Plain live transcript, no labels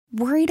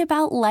Worried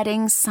about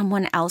letting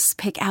someone else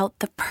pick out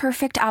the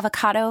perfect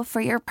avocado for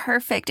your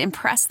perfect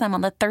impress them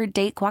on the third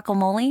date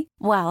guacamole?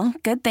 Well,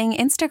 good thing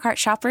Instacart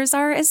shoppers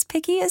are as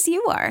picky as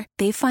you are.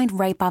 They find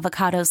ripe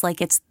avocados like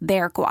it's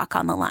their guac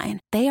on the line.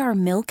 They are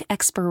milk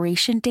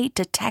expiration date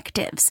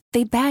detectives.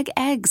 They bag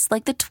eggs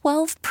like the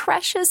 12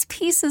 precious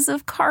pieces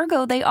of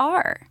cargo they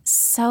are.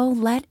 So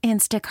let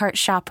Instacart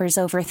shoppers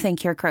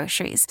overthink your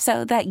groceries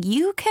so that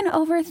you can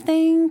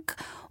overthink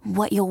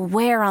what you'll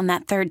wear on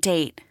that third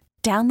date.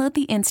 Download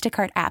the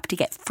Instacart app to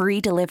get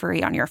free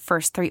delivery on your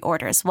first 3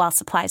 orders while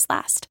supplies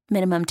last.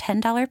 Minimum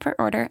 $10 per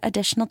order.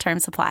 Additional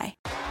terms apply.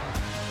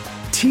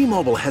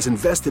 T-Mobile has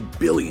invested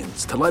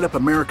billions to light up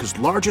America's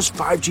largest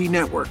 5G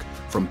network,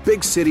 from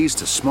big cities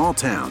to small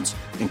towns,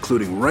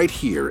 including right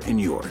here in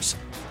yours.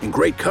 And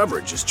great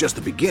coverage is just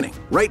the beginning.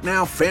 Right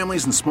now,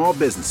 families and small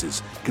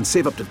businesses can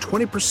save up to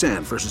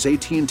 20% versus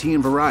AT&T and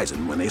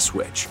Verizon when they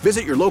switch.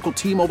 Visit your local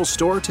T-Mobile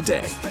store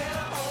today.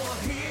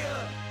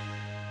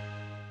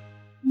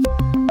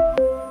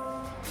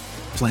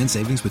 Plan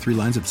savings with 3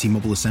 lines of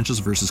T-Mobile Essentials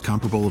versus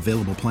comparable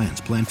available plans.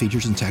 Plan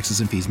features and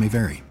taxes and fees may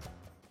vary.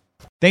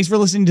 Thanks for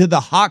listening to the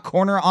Hot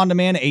Corner On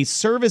Demand, a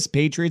Service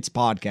Patriots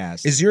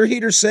podcast. Is your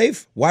heater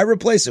safe? Why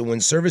replace it when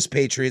Service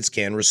Patriots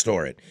can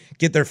restore it?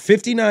 Get their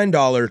 $59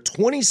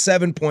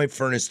 27-point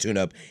furnace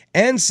tune-up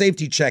and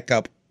safety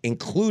checkup,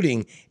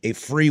 including a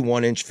free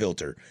 1-inch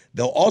filter.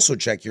 They'll also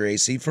check your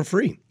AC for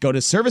free. Go to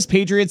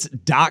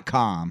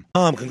ServicePatriots.com.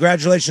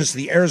 Congratulations to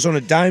the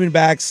Arizona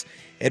Diamondbacks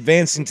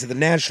advancing to the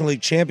National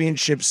League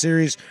Championship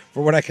Series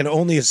for what I can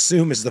only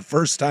assume is the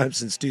first time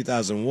since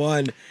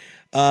 2001.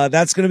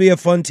 That's going to be a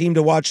fun team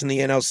to watch in the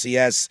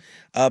NLCS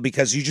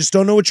because you just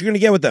don't know what you're going to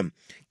get with them.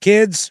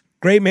 Kids,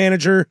 great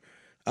manager,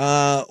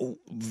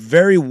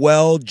 very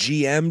well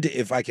GM'd,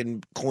 if I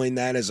can coin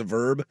that as a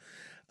verb.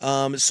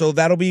 So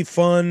that'll be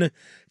fun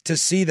to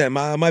see them.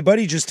 My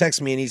buddy just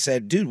texted me and he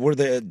said, dude, were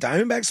the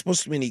Diamondbacks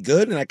supposed to be any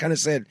good? And I kind of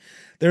said,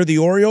 they're the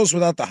Orioles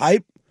without the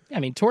hype. I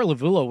mean,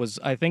 Torlavulo was,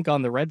 I think,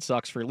 on the Red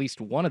Sox for at least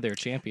one of their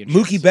championships.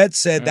 Mookie Betts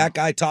said that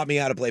guy taught me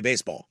how to play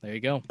baseball. There you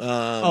go.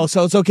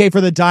 So it's okay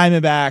for the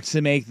Diamondbacks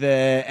to make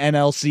the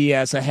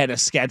NLCS ahead of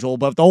schedule,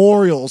 but the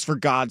Orioles, for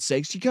God's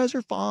sakes, you guys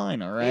are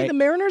fine, all right? Hey, the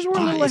Mariners were a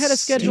little ahead of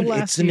schedule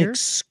last year. It's an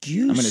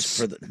excuse. I'm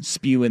going to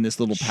spew in this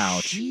little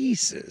pouch.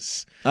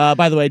 Jesus.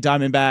 By the way,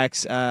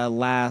 Diamondbacks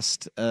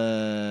last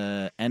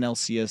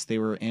NLCS they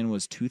were in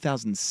was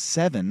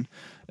 2007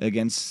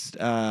 against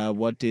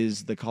what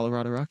is the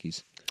Colorado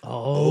Rockies.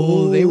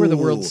 Oh, they were the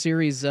World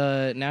Series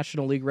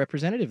National League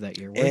representative that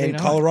year. And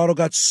Colorado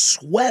got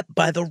swept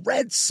by the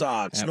Red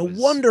Sox. No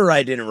wonder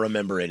I didn't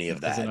remember any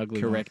of that.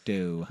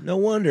 Correcto. No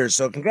wonder.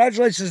 So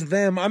congratulations to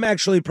them. I'm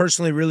actually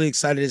personally really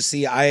excited to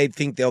see. I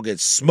think they'll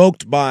get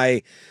smoked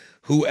by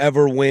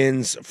whoever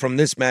wins from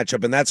this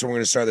matchup, and that's when we're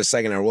going to start the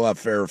second hour. We'll have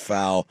fair or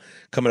foul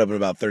coming up in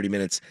about 30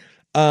 minutes.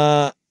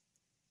 Bravo's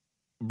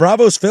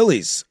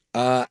Phillies.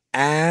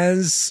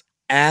 As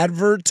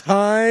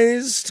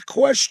advertised, ?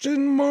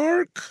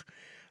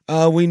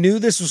 We knew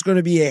this was going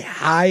to be a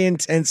high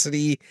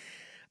intensity,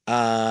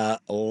 a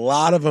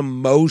lot of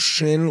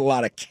emotion, a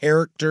lot of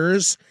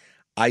characters.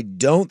 I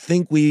don't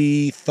think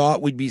we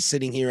thought we'd be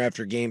sitting here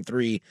after Game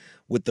 3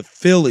 with the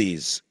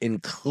Phillies in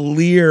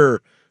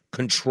clear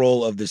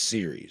control of the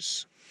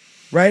series,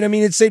 right? I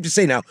mean, it's safe to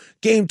say now,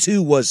 Game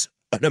 2 was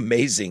an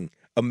amazing,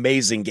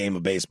 amazing game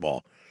of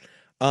baseball.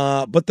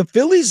 But the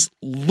Phillies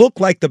look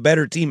like the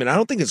better team, and I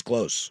don't think it's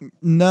close.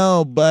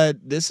 No, but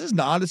this is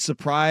not a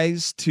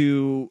surprise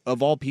to,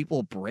 of all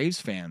people,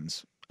 Braves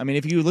fans. I mean,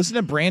 if you listen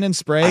to Brandon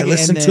Sprague... I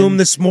listened to him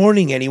this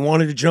morning, and he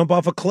wanted to jump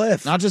off a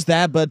cliff. Not just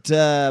that, but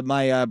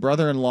my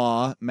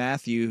brother-in-law,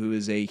 Matthew, who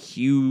is a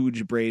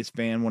huge Braves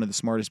fan, one of the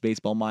smartest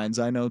baseball minds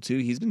I know, too,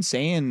 he's been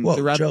saying...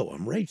 Whoa, Joe,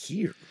 I'm right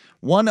here.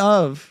 One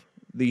of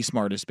the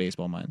smartest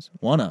baseball minds.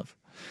 One of.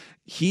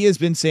 He has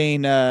been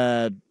saying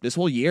this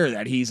whole year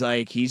that he's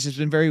just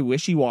been very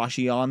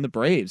wishy-washy on the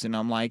Braves. And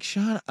I'm like,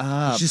 shut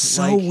up. It's just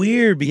so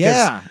weird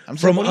because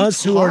from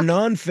us who are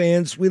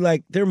non-fans,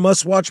 they're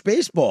must-watch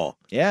baseball.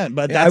 Yeah,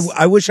 but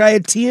I wish I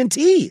had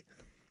TNT.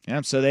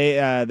 Yeah, so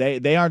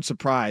they aren't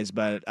surprised,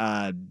 but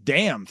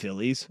damn,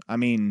 Phillies. I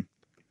mean,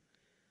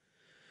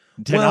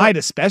 tonight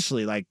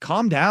especially,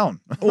 calm down.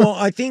 Well,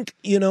 I think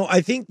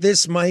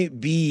this might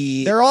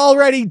be... They're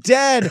already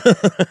dead.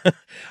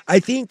 I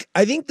think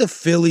the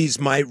Phillies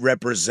might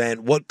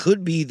represent what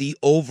could be the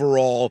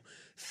overall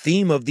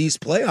theme of these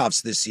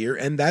playoffs this year,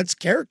 and that's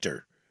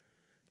character.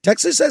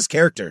 Texas has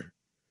character.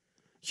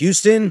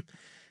 Houston,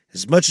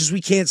 as much as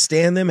we can't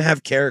stand them,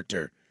 have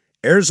character.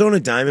 Arizona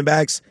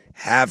Diamondbacks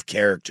have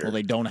character. Well,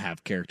 they don't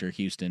have character,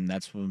 Houston.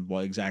 That's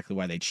exactly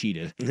why they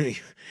cheated.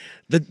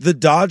 The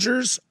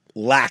Dodgers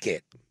lack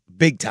it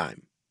big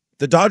time.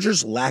 The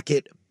Dodgers lack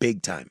it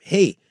big time.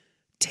 Hey,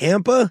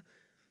 Tampa,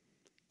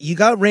 you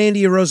got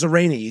Randy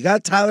Arozarena. You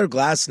got Tyler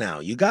Glass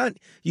now. You got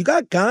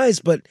guys,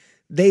 but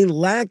they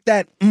lack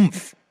that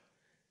oomph,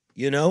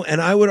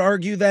 And I would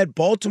argue that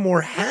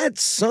Baltimore had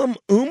some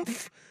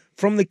oomph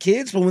from the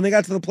kids, but when they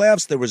got to the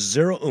playoffs, there was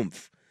zero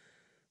oomph.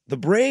 The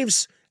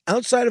Braves,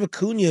 outside of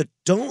Acuna,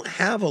 don't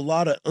have a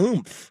lot of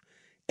oomph.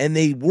 And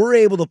they were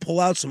able to pull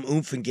out some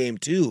oomph in game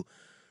 2.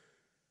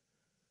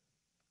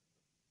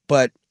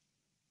 But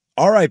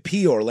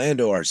R.I.P.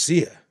 Orlando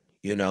Arcia,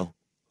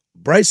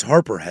 Bryce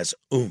Harper has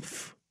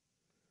oomph.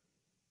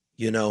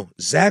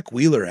 Zach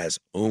Wheeler has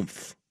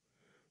oomph.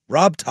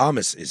 Rob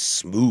Thomas is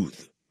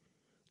smooth.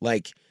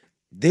 Like,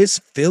 this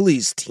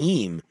Phillies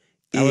team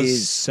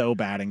was so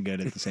bad and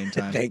good at the same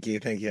time. Thank you.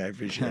 I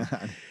appreciate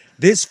it.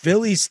 This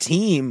Phillies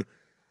team,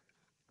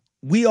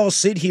 we all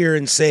sit here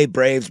and say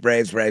Braves.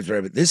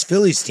 But this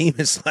Phillies team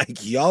is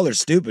like, y'all are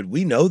stupid.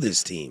 We know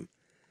this team.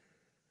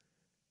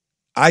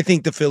 I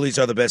think the Phillies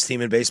are the best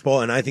team in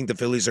baseball, and I think the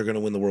Phillies are going to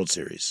win the World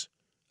Series.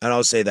 And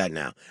I'll say that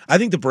now. I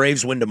think the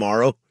Braves win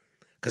tomorrow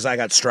because I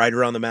got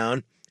Strider on the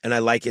mound, and I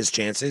like his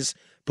chances.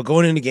 But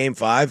going into Game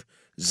 5,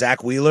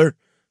 Zach Wheeler,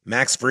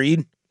 Max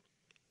Fried,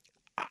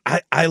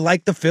 I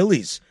like the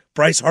Phillies.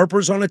 Bryce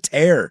Harper's on a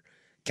tear.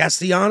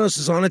 Castellanos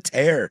is on a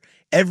tear.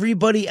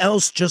 Everybody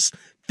else just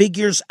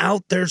figures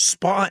out their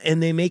spot,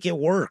 and they make it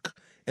work.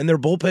 And their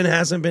bullpen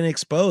hasn't been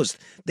exposed.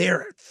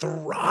 They're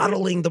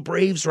throttling the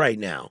Braves right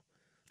now.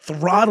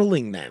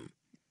 Throttling them.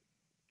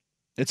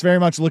 It's very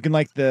much looking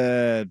like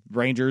the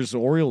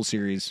Rangers-Orioles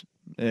series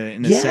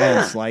in a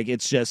sense. Like,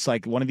 it's just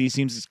like one of these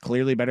teams is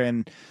clearly better.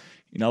 And,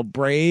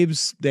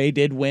 Braves, they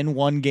did win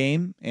one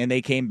game, and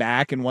they came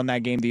back and won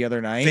that game the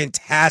other night.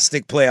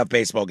 Fantastic playoff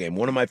baseball game.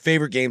 One of my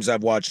favorite games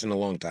I've watched in a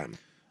long time.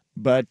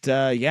 But,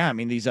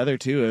 these other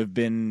two have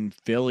been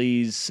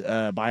Phillies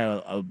by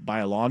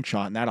a long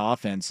shot, and that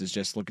offense is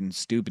just looking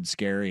stupid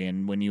scary.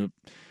 And when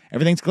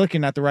everything's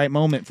clicking at the right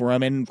moment for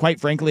them. And quite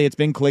frankly, it's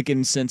been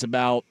clicking since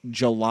about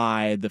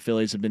July. The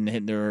Phillies have been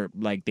hitting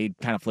they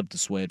kind of flipped the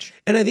switch.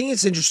 And I think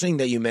it's interesting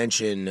that you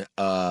mention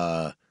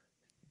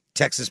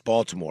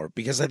Texas-Baltimore,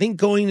 because I think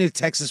going to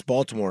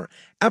Texas-Baltimore,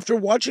 after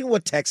watching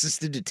what Texas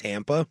did to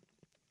Tampa,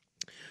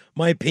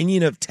 my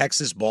opinion of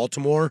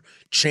Texas-Baltimore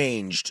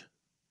changed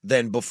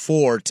than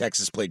before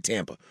Texas played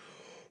Tampa.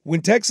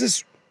 When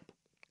Texas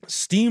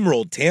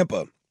steamrolled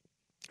Tampa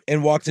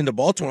and walked into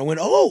Baltimore, I went,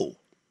 oh,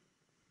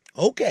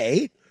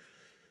 okay,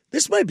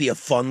 this might be a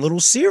fun little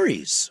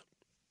series.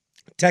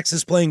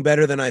 Texas playing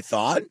better than I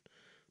thought.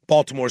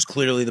 Baltimore's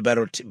clearly the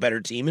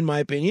better team, in my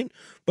opinion.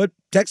 But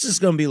Texas is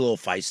going to be a little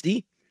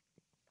feisty.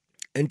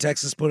 And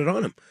Texas put it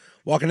on them.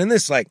 Walking in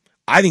this, I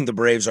think the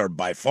Braves are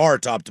by far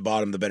top to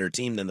bottom the better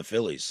team than the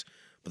Phillies.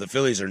 But the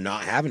Phillies are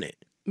not having it.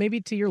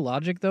 Maybe to your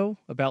logic, though,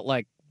 about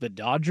the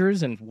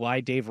Dodgers and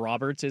why Dave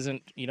Roberts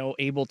isn't,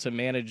 able to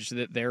manage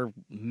their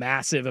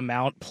massive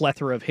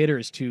plethora of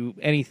hitters to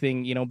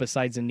anything,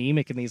 besides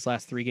anemic in these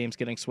last 3 games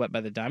getting swept by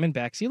the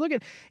Diamondbacks. You look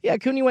at,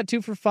 Acuna went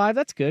 2 for 5.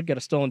 That's good. Got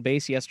a stolen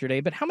base yesterday.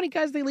 But how many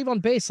guys they leave on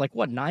base?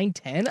 9,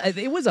 10?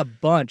 It was a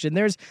bunch. And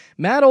there's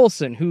Matt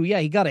Olson, who,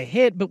 he got a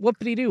hit, but what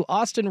did he do?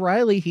 Austin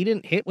Riley, he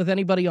didn't hit with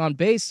anybody on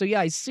base. So,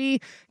 I see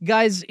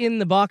guys in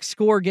the box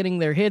score getting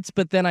their hits,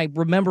 but then I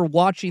remember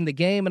watching the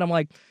game, and I'm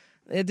like,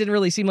 it didn't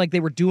really seem like they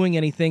were doing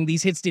anything.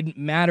 These hits didn't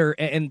matter,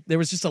 and there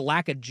was just a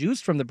lack of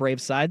juice from the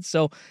Braves side.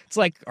 So it's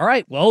like, all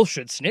right, well,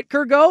 should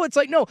Snitker go? It's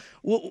like, no.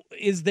 Well,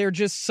 is there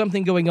just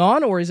something going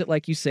on, or is it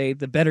like you say,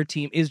 the better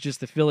team is just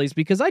the Phillies?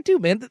 Because I do,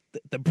 man,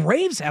 the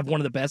Braves have one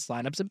of the best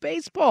lineups in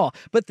baseball,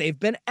 but they've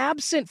been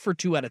absent for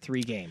 2 out of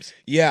 3 games.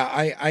 Yeah,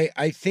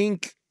 I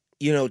think,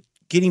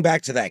 getting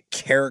back to that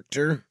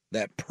character,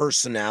 that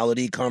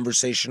personality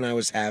conversation I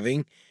was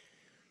having,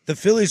 the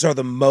Phillies are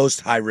the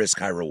most high risk,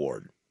 high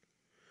reward.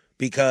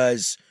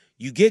 Because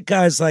you get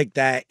guys like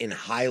that in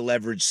high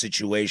leverage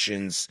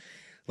situations.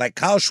 Like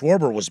Kyle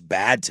Schwarber was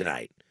bad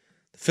tonight.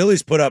 The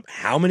Phillies put up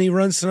how many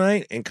runs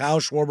tonight? And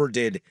Kyle Schwarber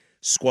did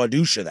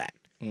squadusha that.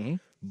 Mm-hmm.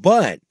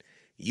 But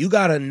you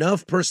got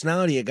enough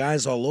personality of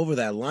guys all over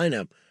that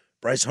lineup.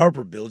 Bryce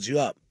Harper builds you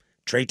up.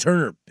 Trey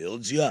Turner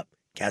builds you up.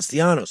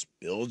 Castellanos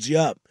builds you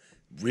up.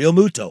 Real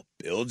Muto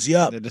builds you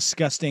up. The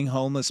disgusting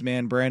homeless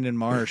man, Brandon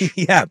Marsh.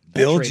 Yeah,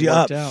 builds you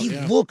up. Out, he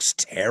looks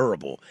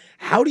terrible.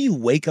 How do you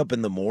wake up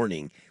in the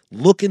morning,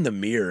 look in the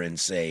mirror, and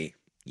say,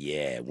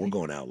 yeah, we're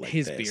going out like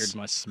His this? His beard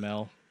must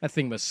smell. That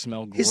thing must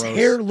smell gross. His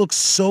hair looks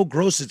so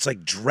gross, it's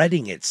like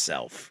dreading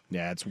itself.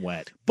 Yeah, it's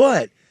wet.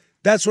 But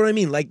that's what I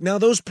mean. Now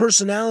those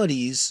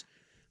personalities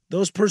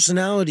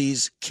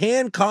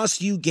can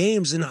cost you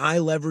games in high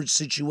leverage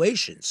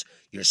situations.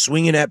 You're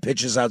swinging at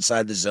pitches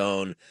outside the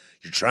zone.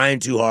 You're trying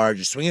too hard.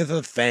 You're swinging for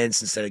the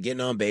fence instead of getting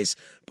on base.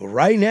 But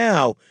right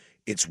now,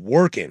 it's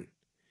working.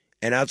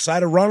 And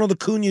outside of Ronald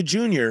Acuna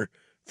Jr.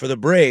 for the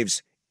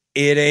Braves,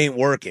 it ain't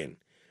working.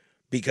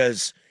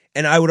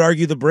 And I would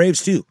argue the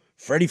Braves too.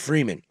 Freddie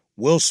Freeman,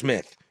 Will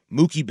Smith,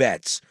 Mookie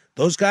Betts.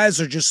 Those guys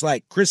are just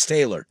like Chris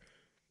Taylor,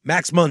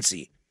 Max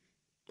Muncy.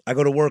 I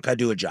go to work, I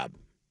do a job.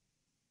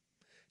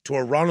 To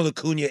where Ronald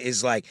Acuna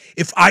is like,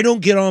 if I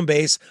don't get on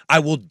base, I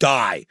will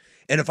die.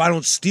 And if I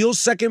don't steal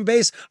second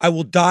base, I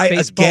will die again.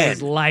 Baseball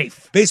is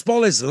life.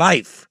 Baseball is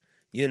life,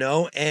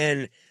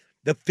 and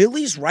the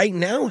Phillies right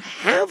now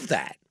have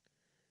that.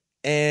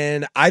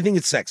 And I think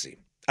it's sexy.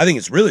 I think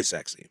it's really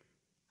sexy.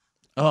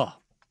 Oh,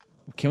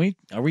 Can we?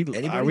 Are we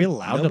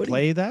allowed to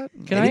play that?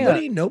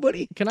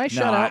 Nobody? Can I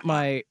shout out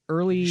my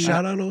early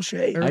shout out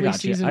O'Shea? Early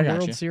season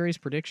World Series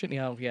prediction?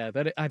 Yeah.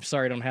 I'm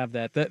sorry, I don't have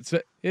that.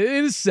 It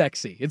is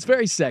sexy. It's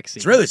very sexy.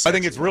 It's really sexy. I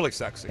think it's really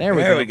sexy. There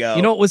we go.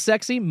 You know what was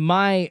sexy?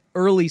 My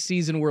early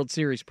season World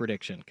Series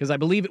prediction, because I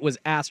believe it was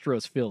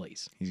Astros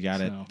Phillies. He's got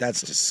it.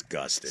 That's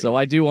disgusting. So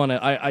I do want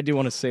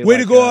to say, way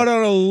to go out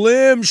on a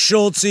limb,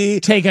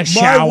 Schultze. Take a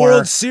shower. My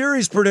World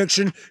Series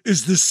prediction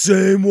is the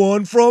same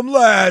one from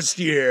last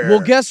year. Well,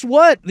 guess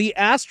what? The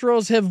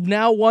Astros have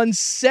now won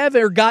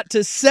 7 or got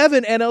to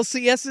 7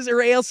 NLCSs or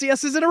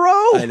ALCSs in a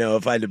row. I know.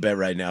 If I had to bet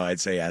right now, I'd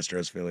say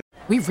Astros Philly.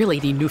 We really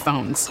need new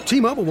phones.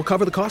 T-Mobile will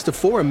cover the cost of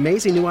 4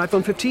 amazing new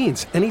iPhone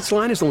 15s, and each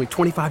line is only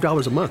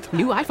 $25 a month.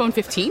 New iPhone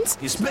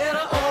 15s? It's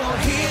better over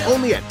here.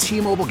 Only at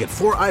T-Mobile, get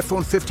 4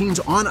 iPhone 15s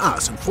on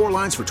us and 4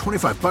 lines for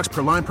 $25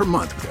 per line per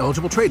month with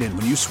eligible trade-in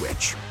when you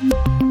switch.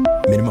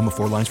 Minimum of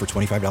 4 lines for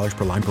 $25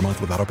 per line per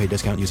month with autopay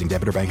discount using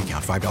debit or bank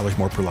account. $5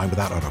 more per line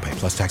without autopay,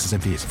 plus taxes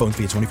and fees. Phone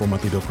fee at 24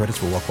 monthly bill credits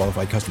for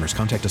well-qualified customers.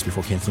 Contact us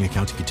before canceling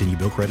account to continue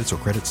bill credits or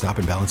credit stop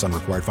and balance on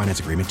required finance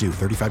agreement due.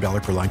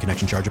 $35 per line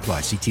connection charge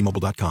applies. See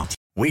T-Mobile.com.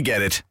 We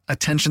get it.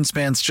 Attention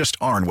spans just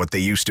aren't what they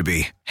used to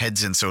be.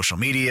 Heads in social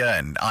media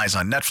and eyes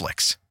on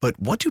Netflix. But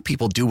what do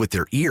people do with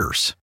their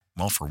ears?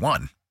 Well, for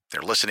one,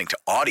 they're listening to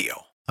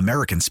audio.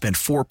 Americans spend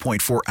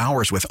 4.4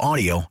 hours with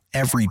audio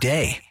every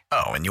day.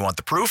 Oh, and you want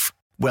the proof?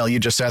 Well, you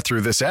just sat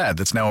through this ad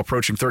that's now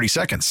approaching 30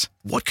 seconds.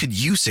 What could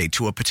you say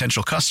to a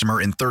potential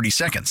customer in 30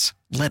 seconds?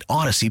 Let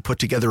Odyssey put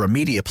together a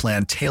media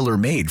plan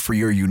tailor-made for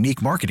your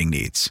unique marketing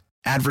needs.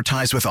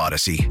 Advertise with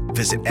Odyssey.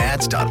 Visit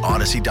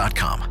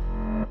ads.odyssey.com.